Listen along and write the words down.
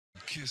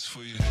kiss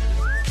for you.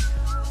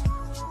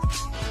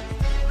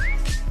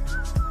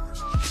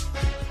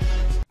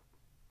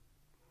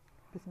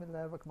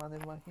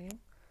 Bismillahirrahmanirrahim.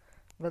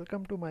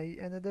 Welcome to my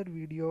another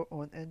video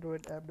on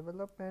Android app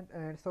development.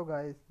 And so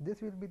guys,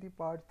 this will be the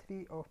part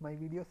 3 of my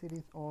video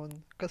series on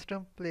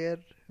custom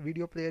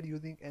video player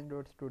using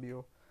Android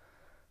Studio.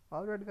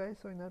 Alright guys,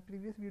 so in our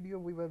previous video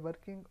we were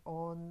working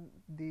on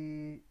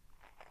the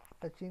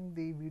fetching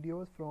the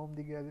videos from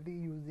the gallery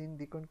using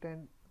the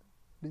content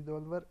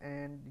resolver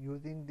and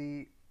using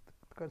the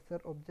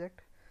cursor object,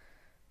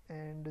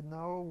 and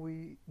now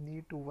we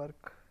need to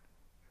work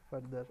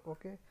further.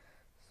 Okay,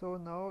 so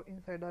now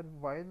inside our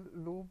while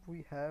loop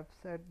we have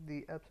set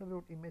the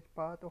absolute image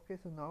path. Okay,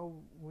 so now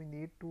we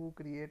need to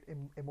create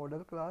a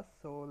model class.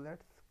 So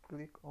let's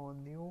click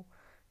on new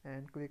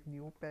and click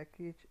new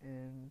package,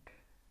 and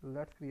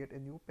let's create a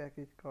new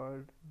package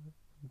called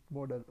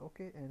model.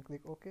 Okay, and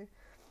click OK.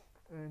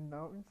 And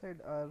now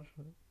inside our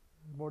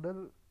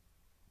model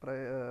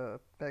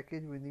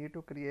package we need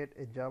to create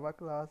a Java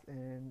class,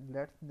 and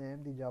let's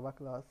name the Java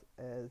class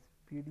as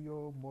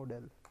video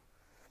model.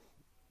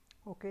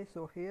 Okay,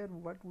 so here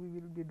what we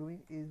will be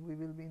doing is we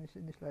will be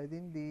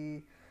initializing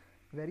the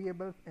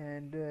variables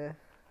and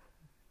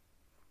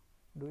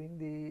doing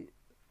the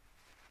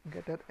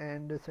getter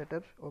and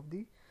setter of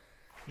the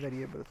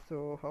variables.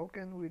 So how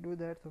can we do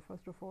that? So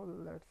first of all,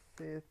 let's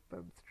say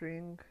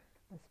string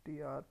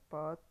str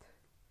path,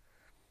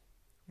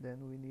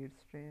 then we need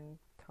string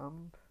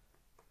thumb,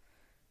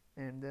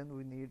 and then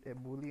we need a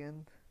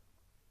boolean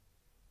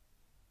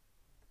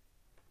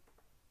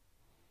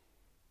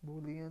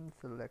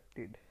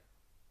selected.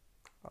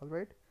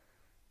 Alright,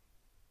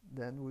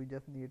 then we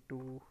just need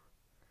to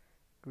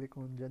click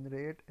on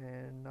generate,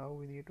 and now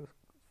we need to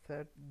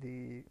set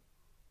the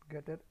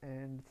getter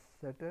and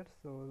setter.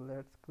 So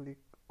let's click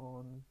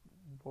on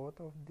both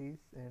of these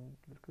and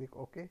click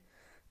OK,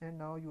 and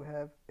now you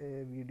have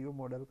a video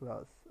model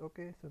class.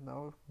 Okay, so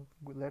now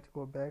let's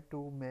go back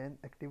to main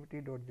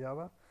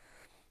activity.java,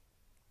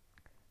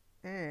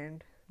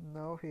 and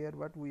now here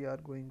what we are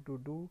going to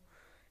do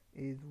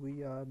is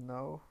we are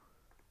now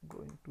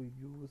going to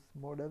use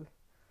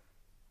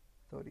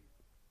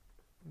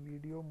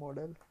video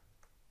model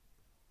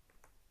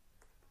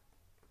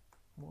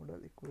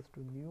equals to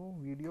new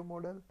video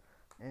model,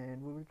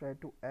 and we will try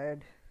to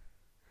add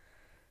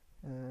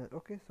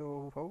okay,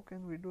 so how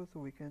can we do? So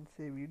we can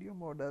say video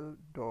model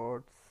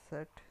dot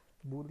set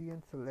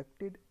boolean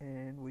selected,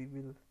 and we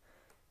will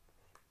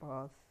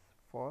pass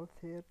false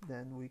here.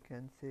 Then we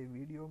can say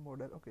video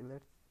model. Okay,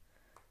 let's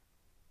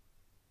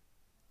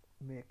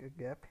make a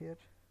gap here,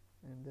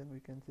 and then we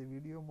can say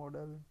video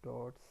model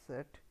dot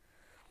set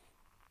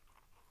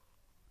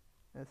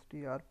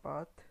str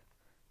path,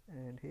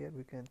 and here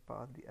we can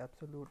pass the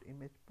absolute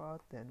image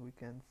path. Then we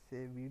can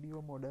say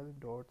video model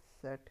dot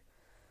set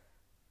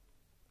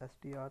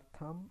str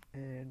thumb,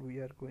 and we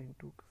are going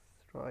to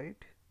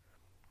write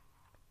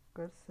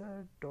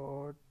cursor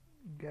dot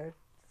get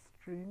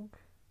string,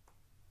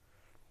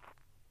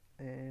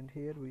 and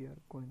here we are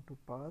going to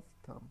pass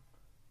thumb.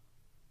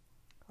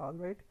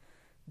 Alright,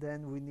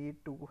 then we need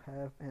to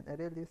have an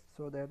array list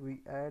so that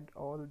we add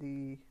all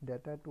the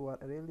data to our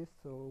array list.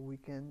 So we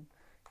can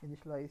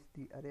initialize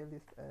the array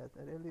list as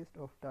array list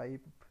of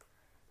type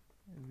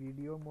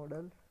video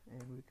model,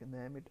 and we can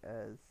name it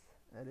as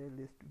array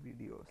list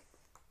videos.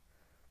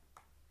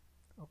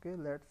 Okay,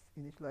 let's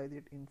initialize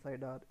it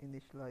inside our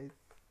initialize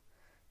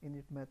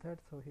init method.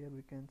 So here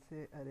we can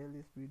say array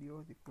list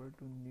videos equal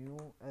to new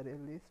array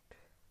list.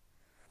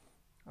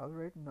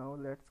 Alright, now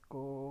let's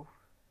go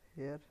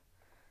here,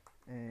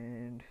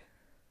 and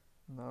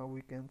now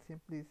we can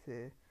simply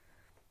say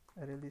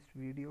array list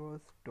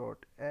videos dot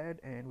add,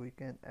 and we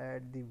can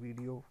add the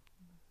video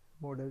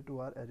model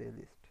to our array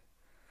list.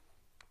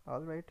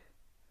 Alright,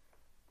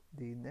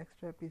 the next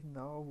step is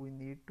now we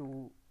need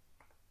to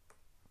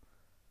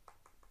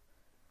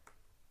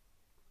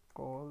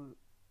call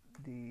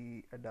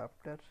the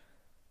adapter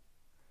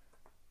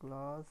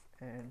class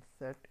and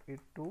set it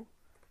to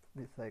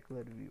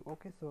recycler view.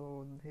 Okay,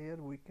 so here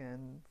we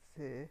can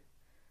say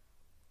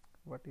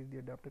what is the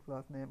adapter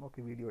class name.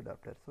 Okay, video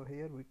adapter. So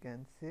here we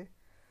can say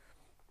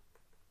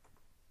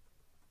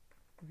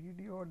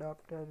video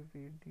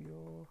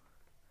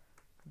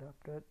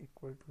adapter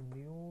equal to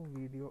new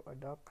video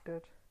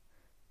adapter,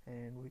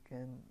 and we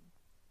can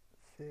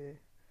say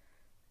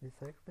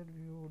recycler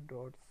view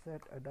dot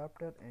set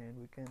adapter, and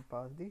we can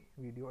pass the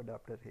video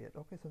adapter here.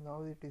 Okay, so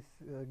now it is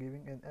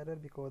giving an error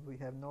because we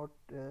have not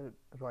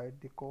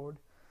write the code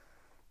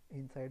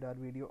inside our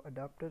video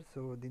adapter.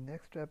 So the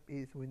next step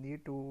is we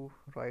need to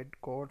write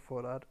code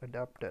for our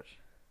adapter.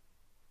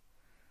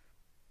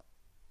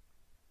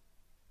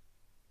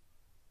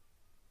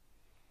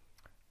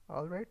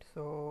 Alright,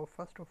 so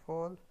first of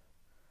all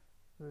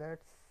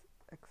let's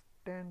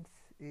extend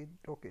it.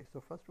 Okay,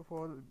 so first of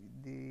all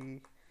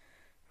the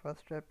first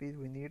step is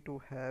we need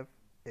to have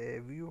a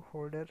view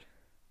holder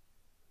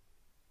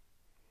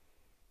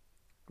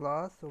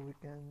class. So we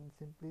can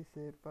simply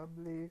say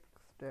public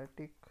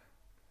static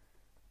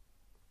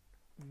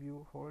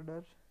view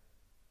holder,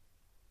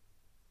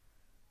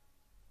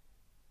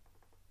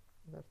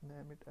 let's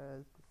name it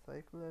as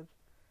cycler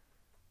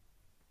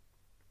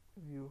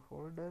view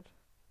holder,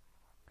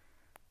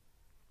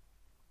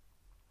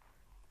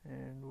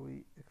 and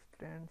we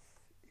extends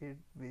it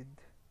with,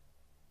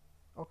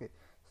 okay,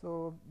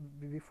 so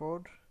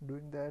before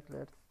doing that,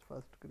 let's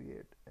first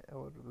create,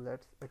 or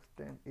let's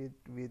extend it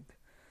with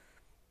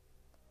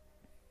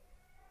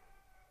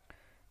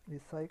the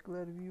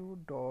cycler view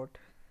dot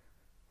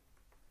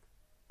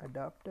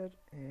adapter,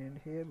 and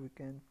here we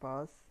can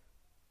pass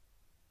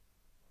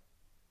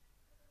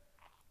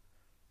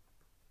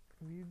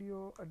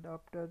video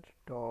adapter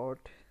dot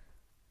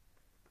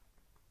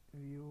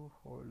view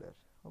holder.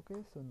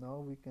 Okay, so now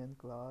we can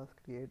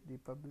create the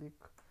public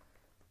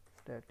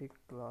static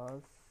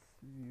class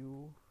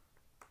view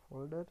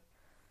holder,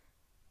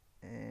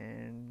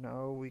 and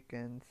now we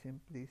can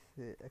simply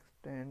say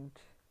extend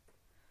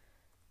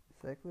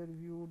cycler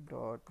view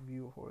dot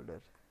view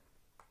holder.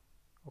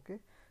 Okay,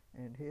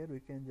 and here we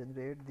can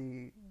generate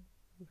the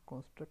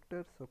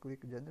constructor, so click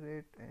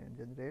generate and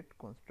generate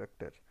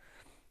constructor.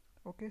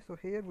 Okay, so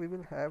here we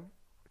will have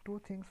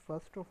two things.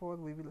 First of all,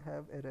 we will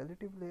have a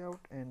relative layout,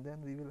 and then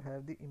we will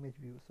have the image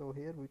view. So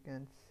here we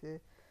can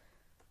say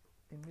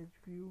image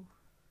view,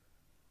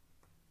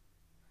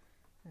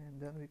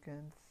 and then we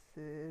can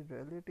say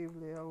relative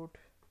layout,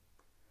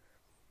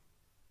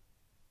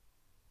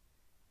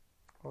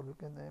 or we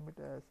can name it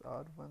as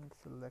R1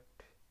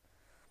 select.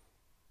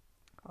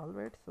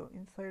 Alright, so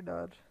inside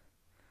our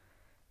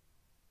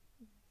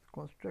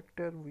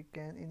constructor we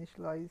can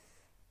initialize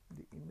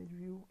the image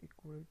view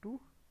equal to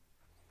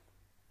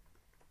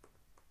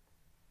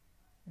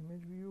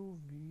image view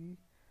v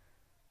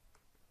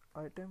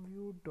item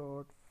view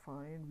dot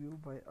find view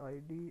by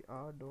id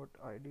r dot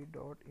id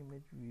dot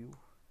image view.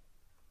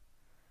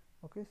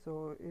 Okay,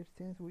 so it,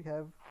 since we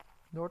have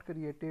not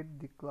created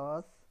the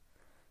class,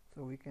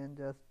 so we can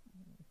just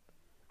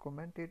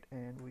comment it,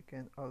 and we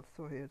can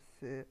also here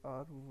say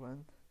r1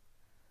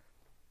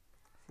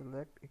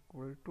 select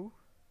equal to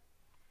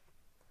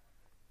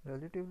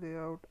relative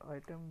layout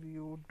item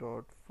view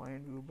dot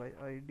find view by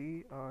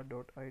id r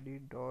dot id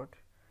dot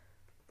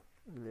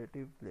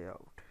relative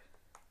layout.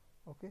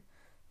 Okay,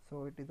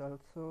 so it is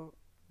also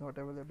not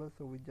available,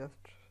 so we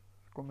just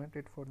comment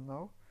it for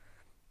now.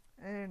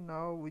 And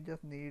now we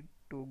just need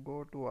to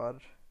go to our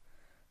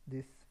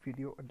this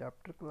video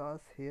adapter class.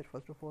 Here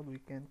first of all we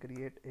can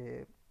create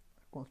a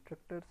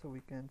constructor, so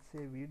we can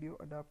say video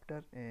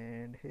adapter,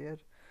 and here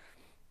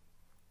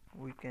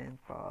we can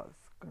pass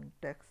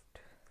context,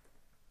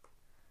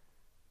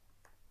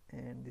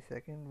 and the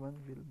second one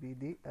will be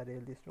the array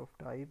list of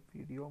type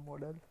video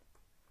model,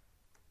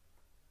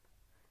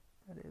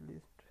 array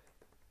list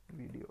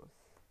videos.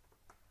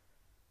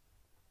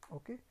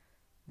 Okay,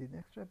 the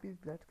next step is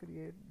let's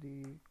create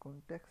the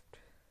context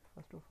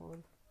first of all,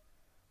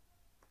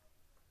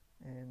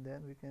 and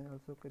then we can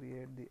also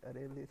create the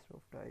array list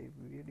of type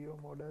video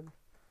model,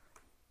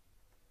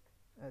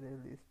 array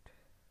list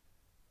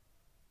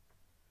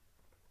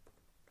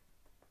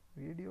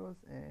videos,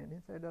 and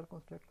inside our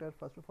constructor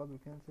first of all we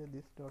can say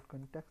this dot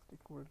context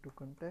equal to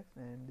context,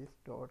 and this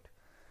dot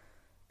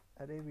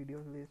array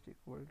videos list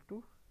equal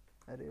to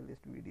array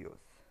list videos.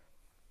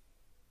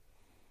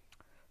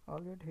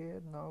 Alright,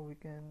 here now we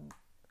can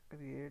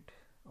create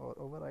or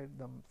override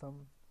them some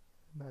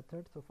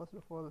methods. So first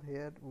of all,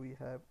 here we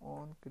have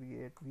on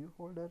create view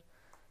holder,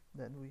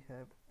 then we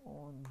have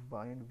on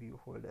bind view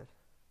holder.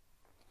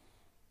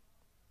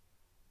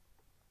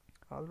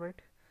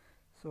 Alright,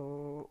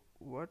 so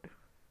what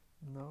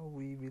now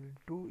we will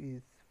do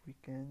is we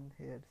can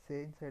here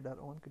say inside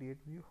our on create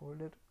view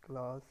holder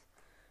class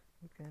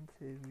we can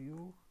say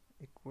view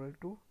equal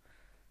to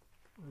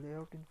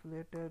layout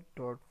inflator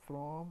dot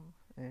from,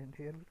 and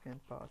here we can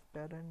pass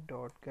parent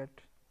dot get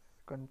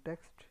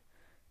context,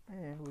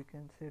 and we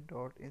can say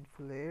dot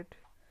inflate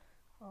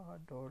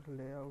dot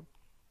layout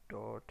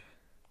dot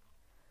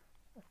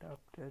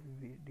adapter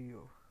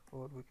video,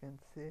 or we can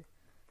say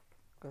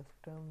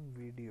custom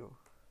video,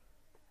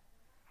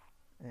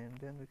 and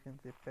then we can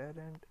say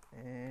parent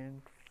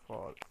and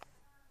false.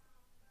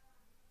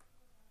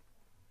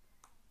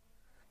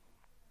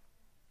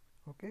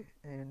 Okay,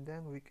 and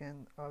then we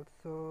can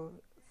also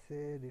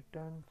say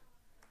return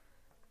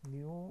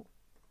new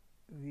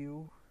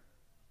view.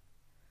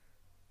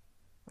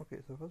 Okay,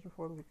 so first of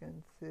all we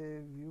can say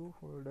view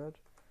holder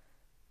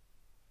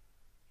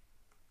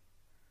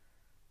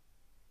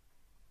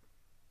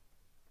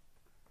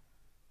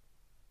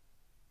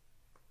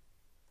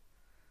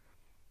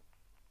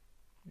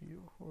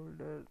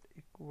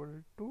equal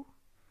to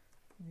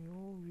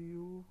new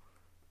view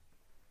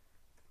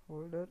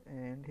holder,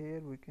 and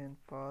here we can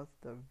pass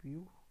the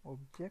view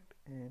object,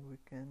 and we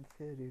can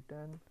say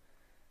return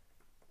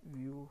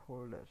view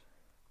holder.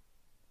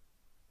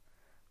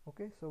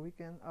 Okay, so we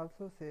can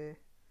also say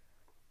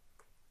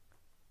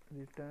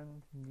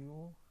return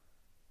new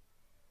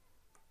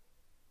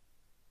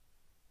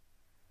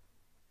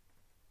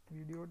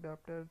video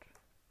adapter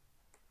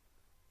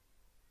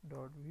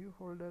dot view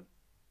holder,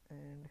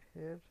 and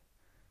here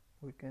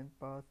we can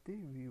pass the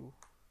view.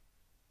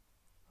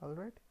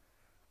 Alright,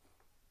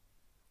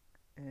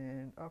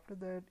 and after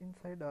that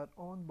inside our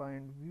on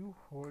bind view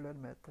holder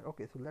method.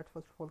 Okay, so let's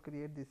first of all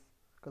create this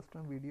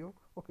custom video.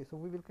 Okay, so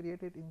we will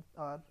create it in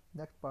our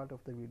next part of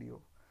the video.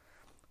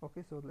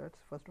 Okay, so let's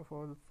first of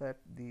all set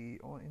the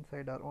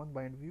inside our on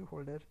bind view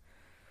holder.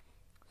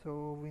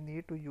 So we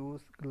need to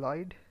use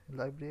glide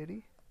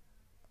library,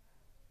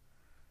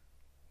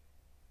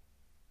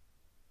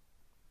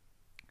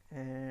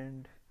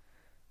 and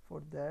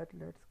for that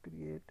let's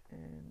create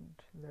and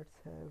let's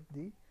have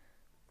the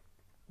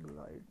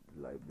glide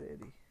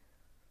library.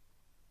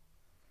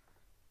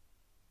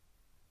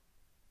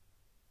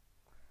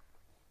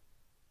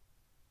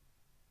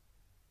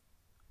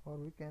 Or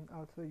we can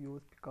also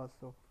use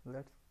Picasso.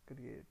 Let's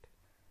create.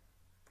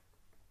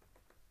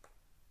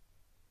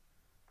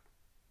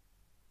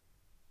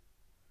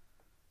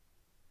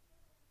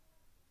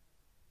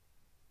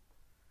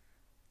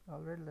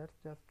 Alright, let's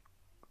just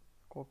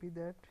copy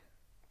that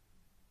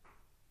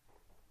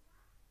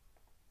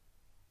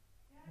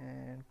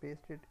and paste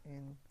it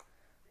in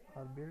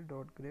our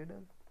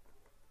build.gradle.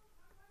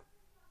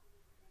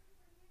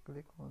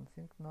 Click on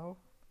sync now.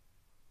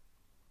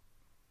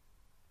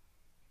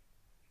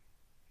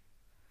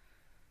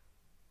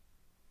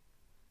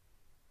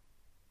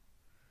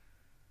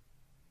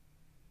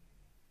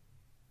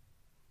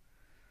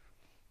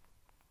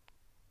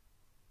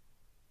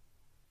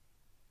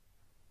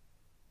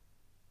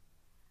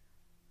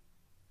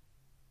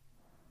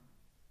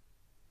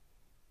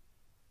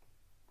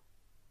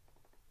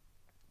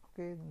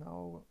 Okay,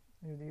 now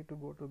you need to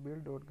go to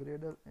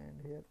build.gradle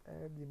and here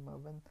add the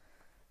Maven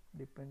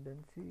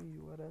dependency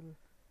URL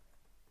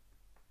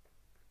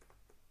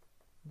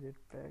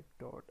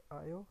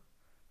jetpack.io.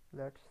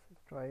 Let's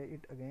try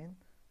it again.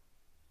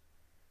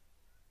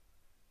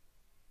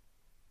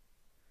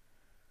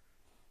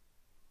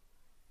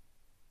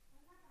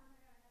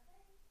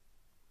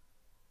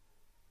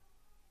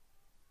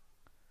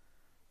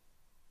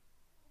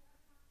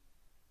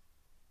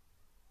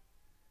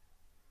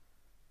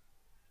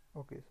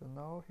 Okay, so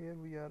now here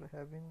we are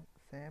having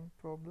same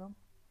problem.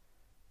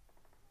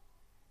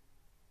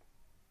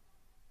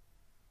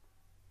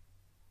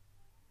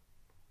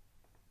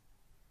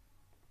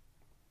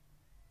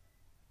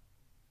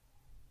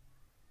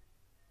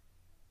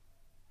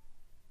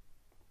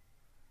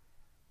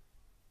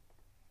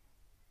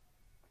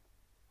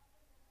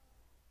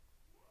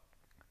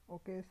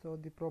 Okay, so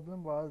the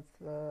problem was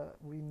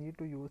we need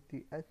to use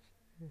the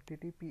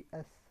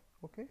HTTPS,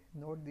 okay,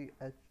 not the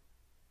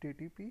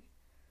HTTP.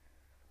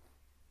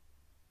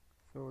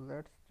 So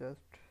let's just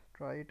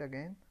try it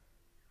again,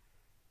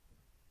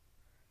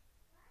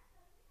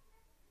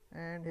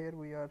 and here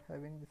we are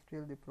having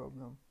still the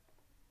problem.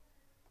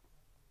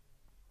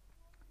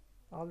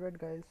 Alright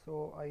guys,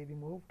 so I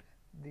removed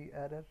the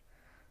error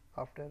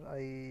after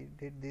I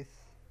did this.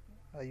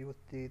 I used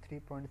the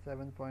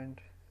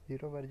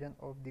 3.7.0 version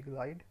of the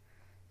glide.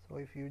 So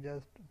if you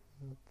just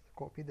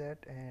copy that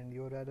and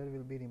your error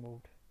will be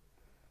removed.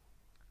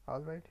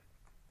 Alright,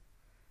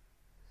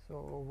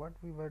 so what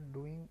we were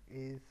doing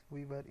is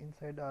we were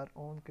inside our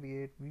own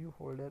create view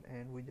holder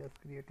and we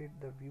just created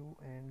the view,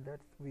 and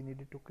we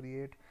needed to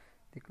create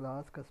the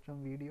class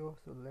custom video.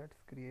 So let's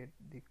create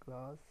the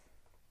class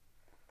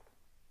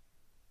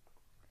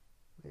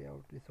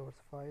layout resource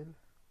file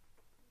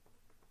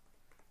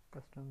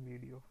custom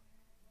video.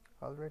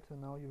 Alright, so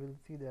now you will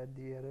see that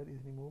the error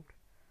is removed,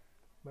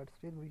 but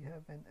still we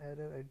have an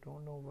error. I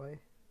don't know why.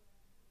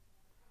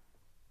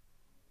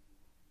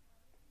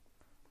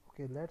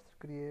 Okay, let's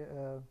create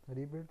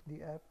rebuild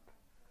the app.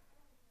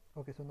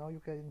 Okay, so now you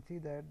can see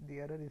that the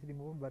error is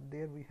removed, but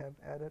there we have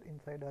error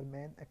inside our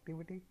main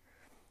activity,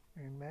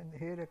 and main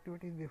here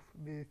activity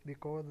is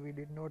because we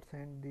did not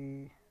send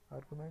the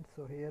arguments.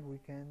 So here we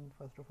can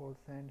first of all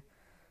send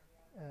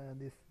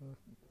this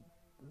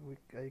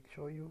I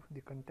show you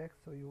the context,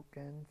 so you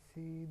can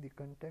see the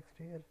context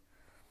here.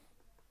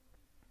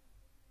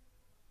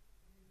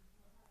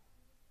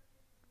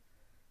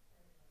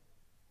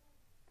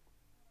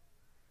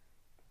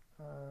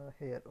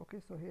 Here, okay,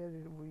 so here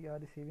we are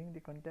receiving the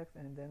context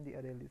and then the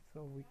array list.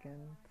 So we can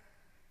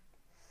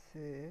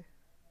say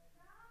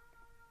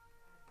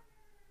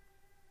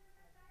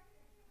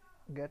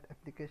get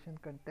application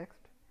context,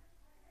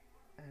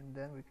 and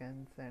then we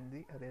can send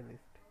the array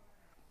list.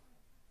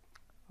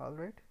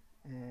 Alright,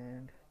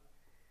 and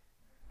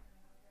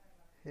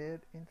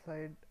here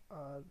inside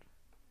our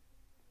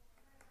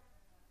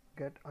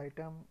get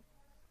item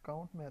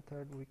count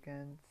method we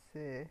can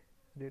say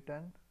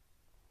return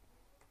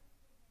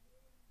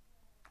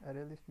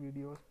array list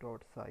videos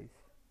dot size.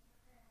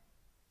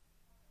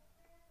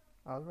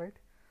 Alright,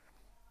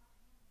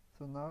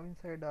 so now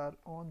inside our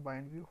on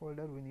bind view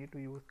holder we need to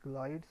use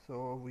glide,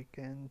 so we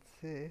can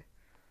say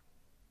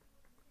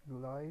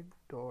glide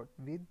dot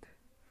width,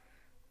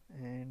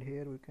 and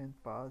here we can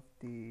pass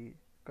the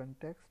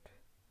context,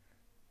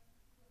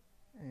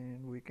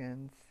 and we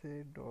can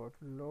say dot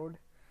load,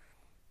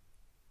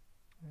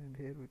 and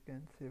here we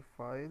can say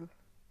file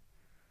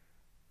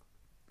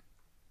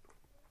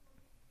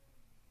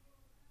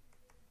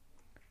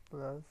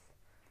plus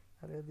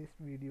array list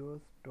videos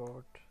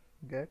dot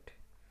get,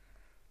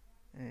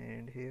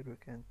 and here we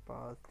can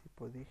pass the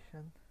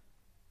position,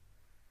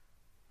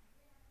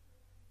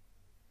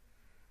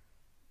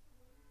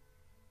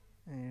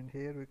 and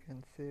here we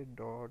can say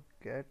dot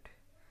get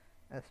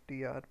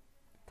str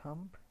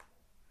thumb,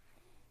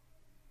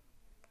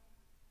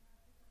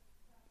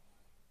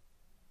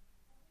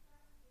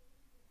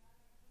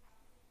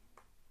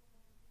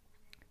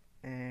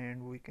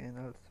 and we can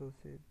also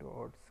say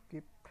dot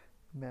skip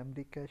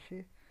memory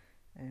cache,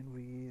 and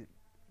we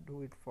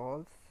do it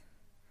false.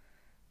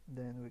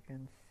 Then we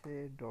can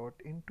say dot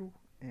into,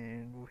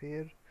 and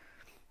here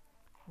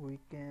we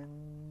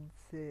can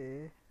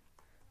say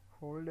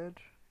folder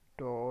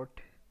dot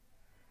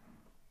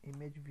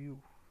image view.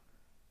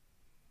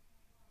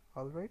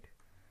 Alright,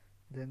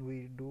 then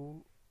we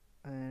do,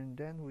 and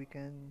then we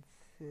can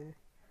say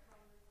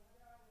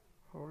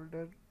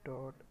folder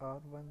dot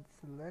r1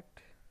 select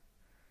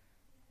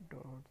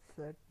dot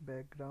set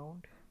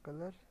background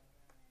color,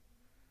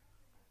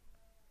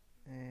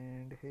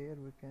 and here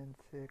we can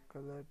say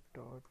color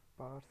dot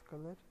parse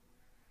color,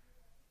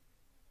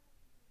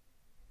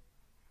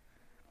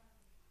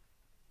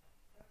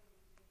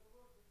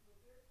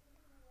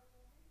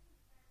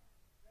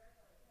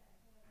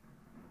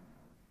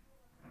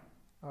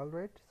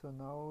 alright. So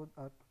now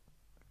our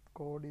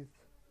code is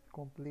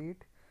complete,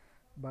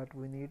 but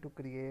we need to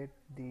create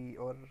the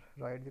or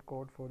write the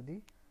code for the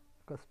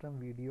custom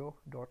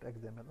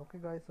video.xml. Okay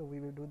guys, so we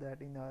will do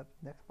that in our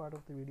next part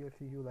of the video. If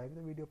you like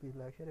the video, please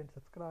like, share and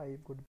subscribe. Good.